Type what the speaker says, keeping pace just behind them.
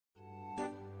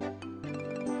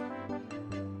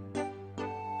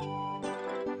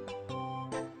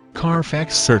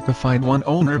Carfax certified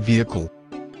one-owner vehicle.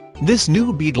 This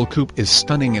new Beetle Coupe is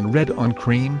stunning in red on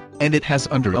cream, and it has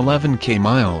under 11k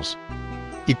miles.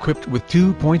 Equipped with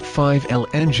 2.5L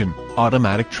engine,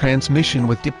 automatic transmission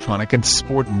with tiptronic and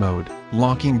sport mode,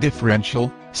 locking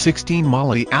differential, 16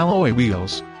 MOLLE alloy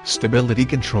wheels, stability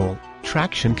control,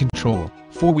 traction control,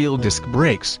 4-wheel disc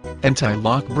brakes,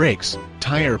 anti-lock brakes,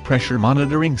 tire pressure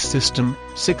monitoring system,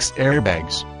 6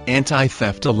 airbags,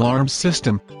 anti-theft alarm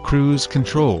system, cruise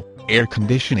control, air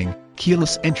conditioning,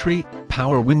 keyless entry,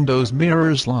 power windows,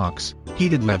 mirrors, locks,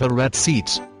 heated leatherette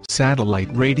seats, satellite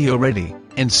radio ready,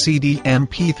 and CD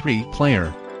MP3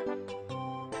 player.